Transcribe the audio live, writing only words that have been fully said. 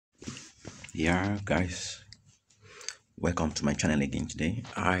Yeah, guys, welcome to my channel again today.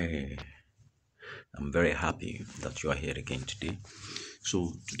 I am very happy that you are here again today.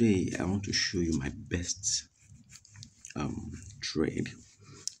 So today I want to show you my best trade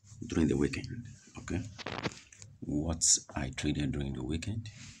during the weekend. Okay, what I traded during the weekend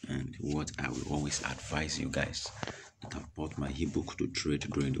and what I will always advise you guys that have bought my ebook to trade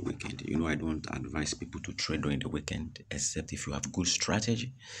during the weekend. I don't advise people to trade during the weekend except if you have good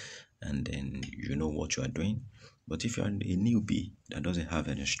strategy and then you know what you are doing. But if you're a newbie that doesn't have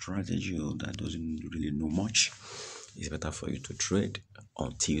any strategy or that doesn't really know much, it's better for you to trade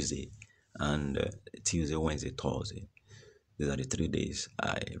on Tuesday and Tuesday, Wednesday, Thursday. These are the 3 days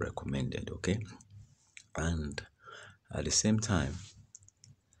I recommended, okay? And at the same time,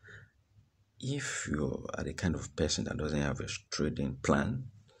 if you are the kind of person that doesn't have a trading plan,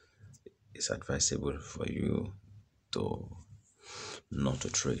 it's advisable for you to not to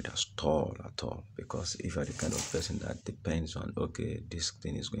trade at all, because if you're the kind of person that depends on, okay, this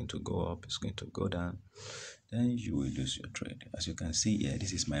thing is going to go up, it's going to go down, then you will lose your trade. As you can see here,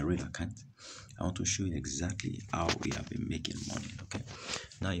 this is my real account. I want to show you exactly how we have been making money. Okay,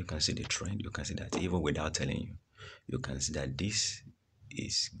 now you can see the trend. You can see that even without telling you, you can see that this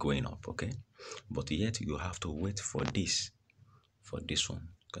is going up. Okay, but yet you have to wait for this one.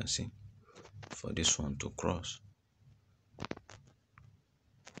 You can see for this one to cross.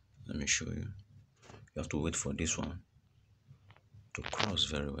 Let me show you. You have to wait for this one to cross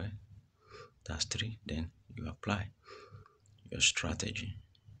very well. That's 3. Then you apply your strategy.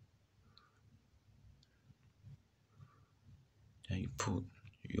 Then you put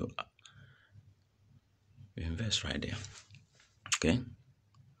you invest right there. Okay.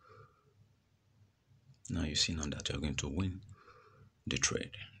 Now you see now that you're going to win the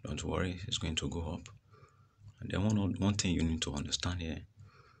trade. Don't worry, it's going to go up. And then one thing you need to understand here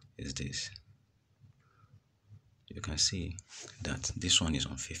is this. You can see that this one is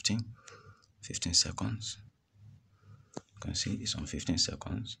on 15 seconds. You can see it's on 15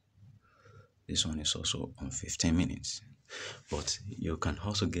 seconds. This one is also on 15 minutes. But you can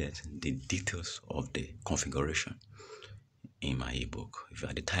also get the details of the configuration in my ebook. If you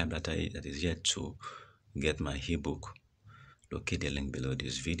are the type that is yet to get my ebook, locate the link below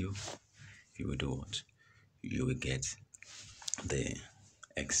this video. You will do what? You will get the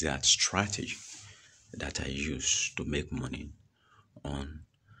exact strategy that I use to make money on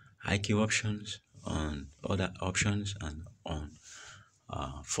IQ options, on other options, and on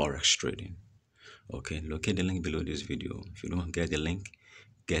Forex trading. Okay, locate the link below this video. If you don't get the link,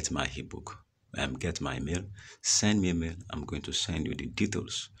 get my ebook. Get my email. Send me a mail. I'm going to send you the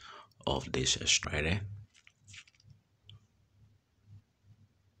details of this strategy.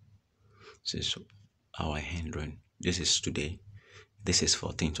 This is our handling. This is today. This is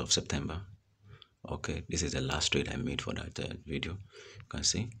 14th of September. Okay, this is the last trade I made for that video. You can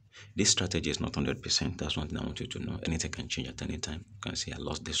see this strategy is not 100%. That's one thing I want you to know. Anything can change at any time. You can see I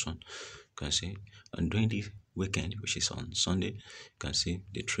lost this one. You can see, and during the weekend, which is on Sunday, you can see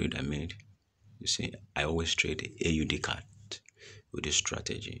the trade I made. You see, I always trade AUD card with this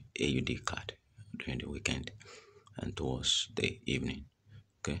strategy, AUD card during the weekend and towards the evening.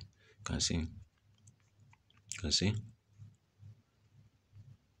 Okay, you can see. You can see.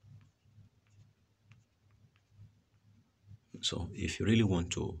 So if you really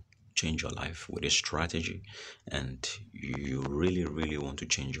want to change your life with a strategy and you really want to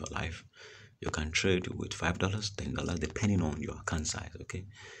change your life, you can trade with $5, $10, depending on your account size. Okay,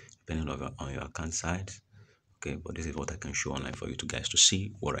 depending on your account size. Okay, but this is what I can show online for you guys to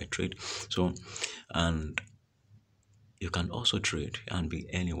see what I trade. So, and you can also trade and be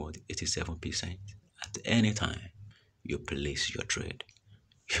anywhere 87% at any time you place your trade.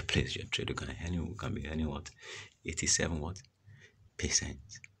 You place your trade. You can be anywhere 87% percent.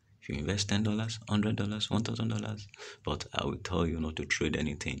 If you invest $10, $100, $1,000, but I will tell you not to trade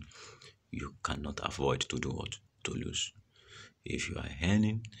anything you cannot afford to do what? To lose. If you are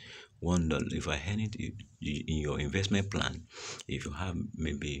earning $1, if you are earning in your investment plan, if you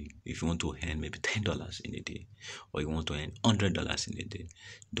want to earn maybe $10 in a day, or you want to earn $100 in a day,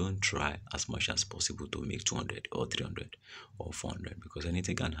 don't try as much as possible to make 200 or 300 or 400, because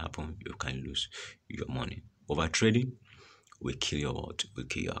anything can happen. You can lose your money. Over trading will kill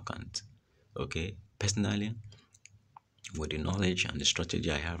your account. Okay, personally, with the knowledge and the strategy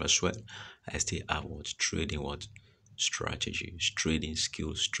I have as well, I still have trading strategy, trading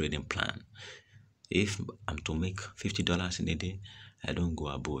skills, trading plan. If I'm to make $50 in a day, I don't go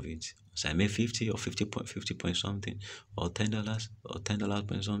above it. So I make 50 or 50 point something, or $10 or $10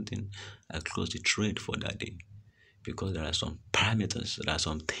 point something, I close the trade for that day. because there are some parameters, there are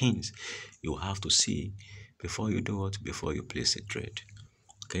some things you have to see before you do what? Before you place a trade.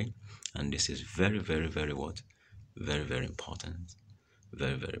 Okay? And this is very, very, very what? Very, very important.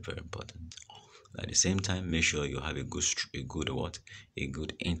 Very, very, very important. At the same time, make sure you have a good what? A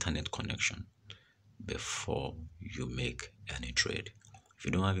good internet connection before you make any trade. If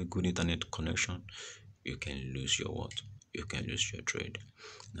you don't have a good internet connection, you can lose your what? You can lose your trade.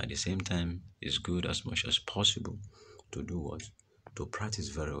 At the same time, it's good as much as possible to do what? To practice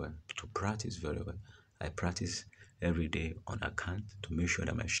very well. To practice very well. I practice every day on account to make sure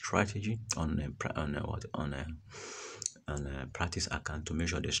that my strategy on a practice account to make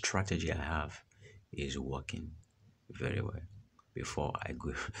sure the strategy I have is working very well before I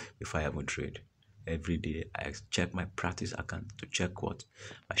go before I even trade. Every day I check my practice account to check what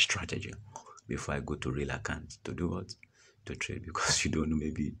my strategy before I go to real account to do what to trade because you don't know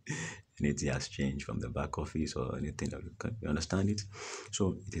maybe anything has changed from the back office or anything like that. You understand it?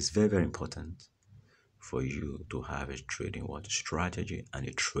 So it is very very important for you to have a trading what strategy and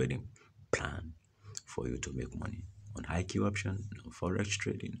a trading plan for you to make money on high key option, on forex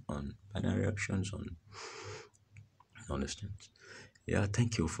trading, on binary options, on understand. Yeah,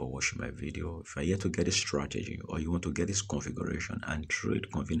 thank you for watching my video. If you're here to get a strategy or you want to get this configuration and trade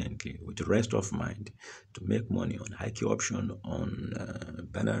conveniently with the rest of mind to make money on high key option, on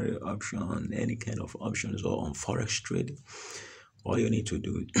binary option, on any kind of options or on forex trading, all you need to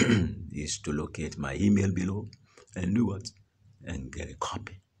do is to locate my email below and do what? And get a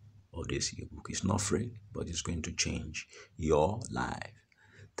copy of this ebook. It's not free, but it's going to change your life.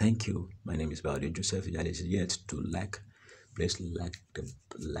 Thank you. My name is Balde Joseph. That is yet to please like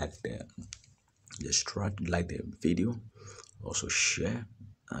the video. Also share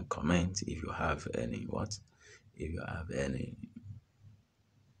and comment if you have any if you have any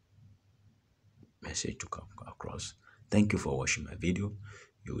message to come across. Thank you for watching my video.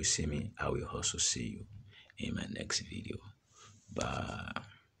 You will see me. I will also see you in my next video. Bye.